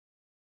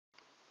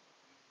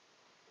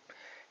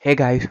Hey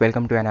guys,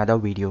 welcome to another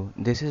video.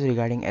 This is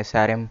regarding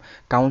SRM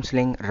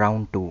counseling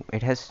round 2.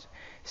 It has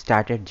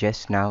started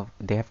just now.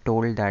 They have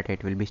told that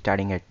it will be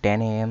starting at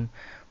 10 a.m.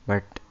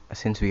 But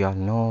since we all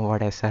know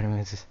what SRM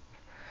is,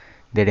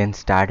 they didn't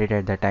start it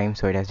at the time,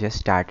 so it has just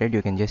started.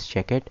 You can just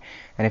check it.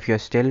 And if you're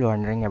still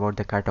wondering about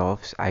the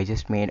cutoffs, I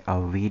just made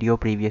a video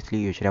previously.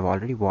 You should have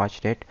already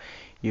watched it.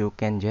 You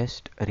can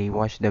just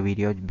rewatch the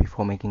video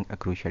before making a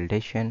crucial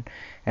decision.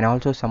 And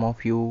also, some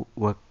of you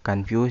were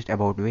confused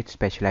about which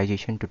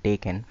specialization to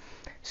take in.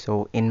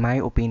 So in my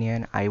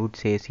opinion, I would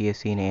say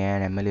CSC in AI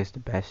and ML is the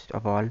best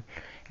of all,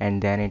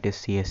 and then it is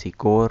CSC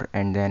core,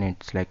 and then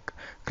it's like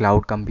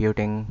cloud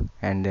computing,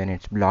 and then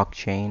it's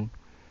blockchain.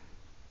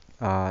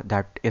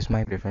 That is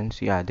my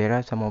preference. Yeah, there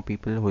are some more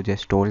people who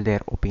just told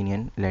their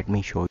opinion. Let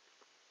me show you.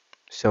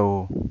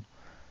 So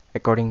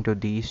according to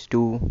these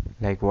two,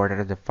 like what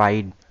are the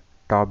five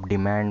top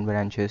demand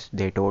branches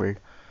they told,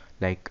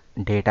 like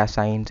data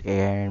science, AI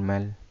and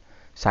ML,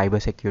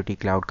 cybersecurity,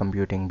 cloud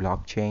computing,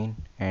 blockchain,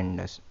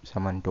 and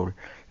someone told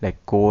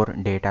like core,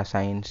 data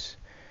science,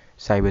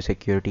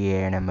 cybersecurity,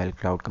 AI and ML,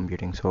 cloud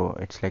computing. So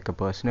it's like a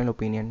personal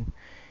opinion.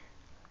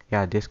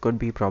 Yeah, this could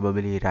be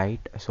probably right.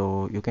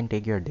 So you can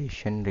take your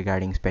decision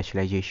regarding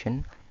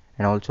specialization,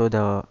 and also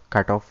the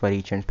cutoff for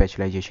each and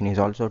specialization is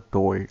also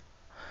told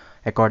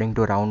according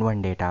to round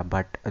 1 data,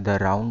 but the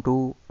round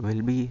 2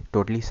 will be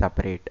totally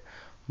separate.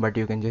 But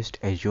you can just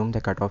assume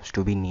the cutoffs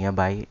to be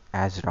nearby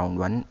as round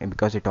 1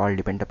 because it all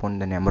depends upon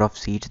the number of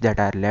seats that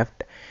are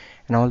left.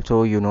 And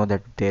also you know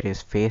that there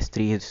is phase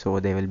 3, so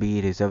they will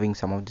be reserving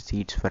some of the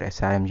seats for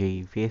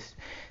SRMJEEE phase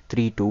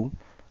 3 too.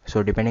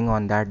 So depending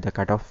on that, the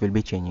cutoff will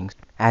be changing.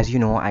 As you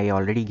know, I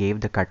already gave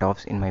the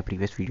cutoffs in my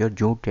previous video.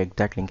 Do check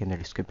that link in the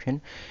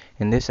description.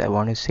 In this I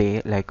want to say,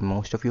 like,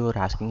 most of you are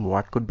asking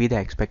what could be the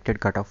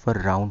expected cutoff for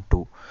round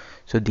 2.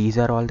 So these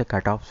are all the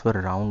cutoffs for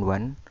round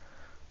 1.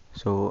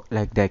 So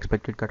like the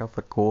expected cutoff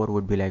for core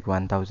would be like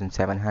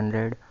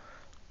 1700,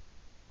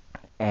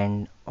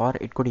 and or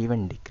it could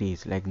even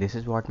decrease. Like, this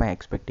is what my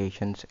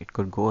expectations. It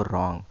could go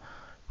wrong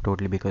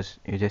totally because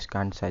you just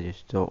can't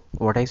suggest. So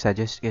what I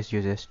suggest is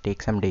you just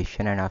take some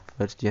decision and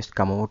afterwards just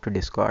come over to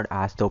Discord,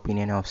 ask the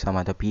opinion of some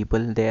other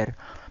people there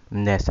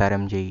in the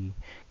SRMJ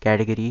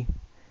category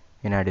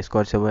in our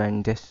Discord server,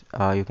 and just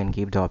you can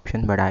keep the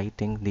option. But I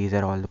think these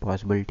are all the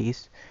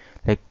possibilities.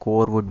 Like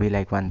core would be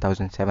like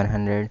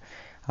 1700.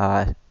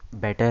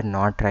 Better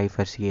not try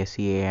for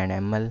CSCA and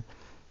ML.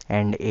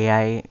 And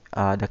AI,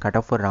 the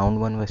cutoff for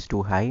round 1 was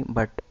too high,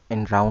 but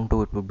in round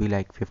 2 it would be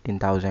like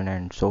 15,000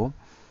 and so.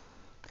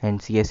 And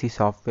CSE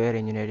software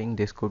engineering,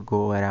 this could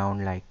go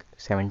around like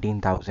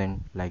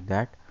 17,000, like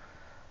that.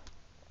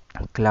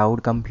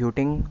 Cloud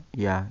computing,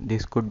 yeah,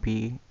 this could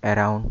be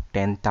around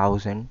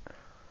 10,000.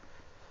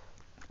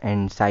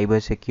 And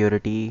cyber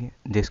security,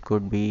 this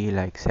could be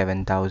like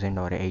 7,000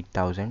 or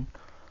 8,000.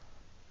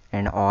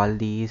 And all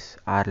these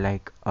are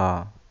like,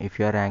 if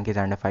your rank is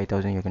under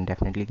 5,000, you can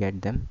definitely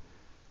get them.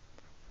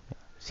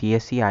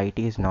 CSC IT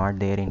is not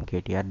there in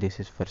KTR, this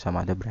is for some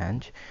other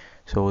branch.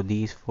 So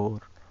these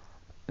four,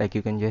 like,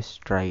 you can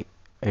just try.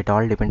 It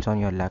all depends on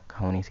your luck,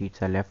 how many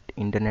seats are left.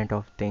 Internet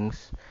of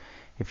things,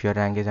 if your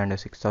rank is under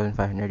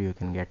 6500, you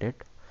can get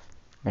it.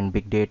 And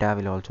big data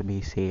will also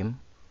be same.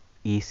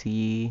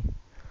 ECE,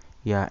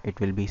 yeah, it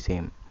will be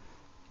same.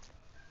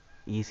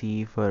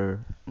 ECE for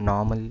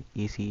normal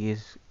ECE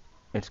is,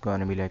 it's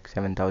gonna be like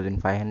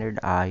 7500.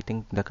 I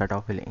think the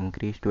cutoff will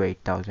increase to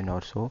 8000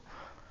 or so.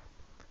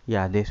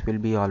 Yeah, this will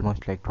be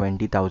almost like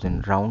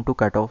 20,000. Round to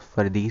cutoff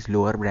for these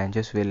lower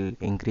branches will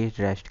increase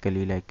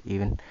drastically. Like,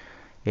 even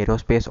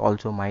aerospace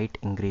also might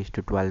increase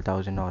to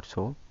 12,000 or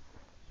so,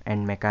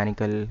 and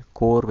mechanical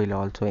core will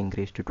also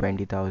increase to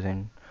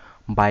 20,000.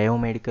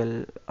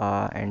 Biomedical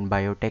and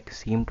biotech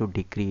seem to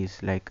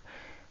decrease. Like,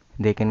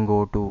 they can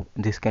go to,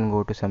 this can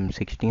go to some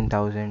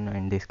 16,000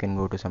 and this can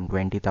go to some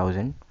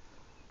 20,000.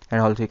 And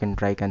also you can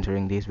try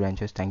considering these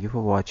branches. Thank you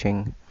for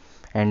watching.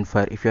 And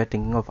for, if you are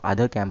thinking of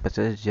other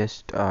campuses,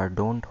 just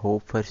don't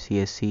hope for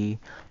CSC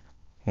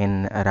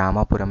in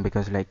Ramapuram,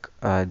 because like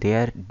they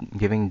are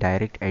giving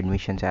direct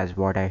admissions as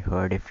what I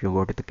heard if you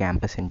go to the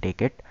campus and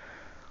take it.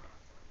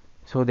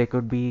 So there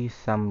could be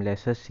some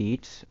lesser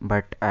seats,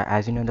 but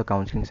as you know, the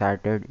counseling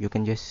started, you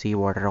can just see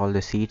what are all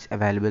the seats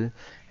available,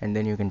 and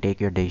then you can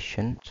take your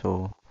decision.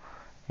 So,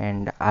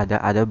 and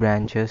other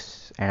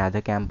branches and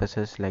other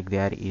campuses, like, they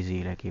are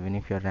easy. Like, even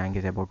if your rank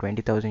is about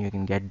 20,000, you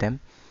can get them.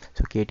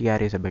 So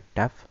KTR is a bit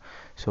tough.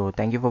 So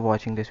thank you for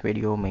watching this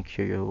video. Make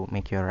sure you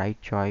make your right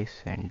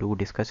choice and do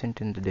discuss it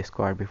in the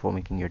Discord before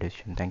making your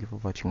decision. Thank you for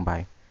watching.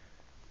 Bye.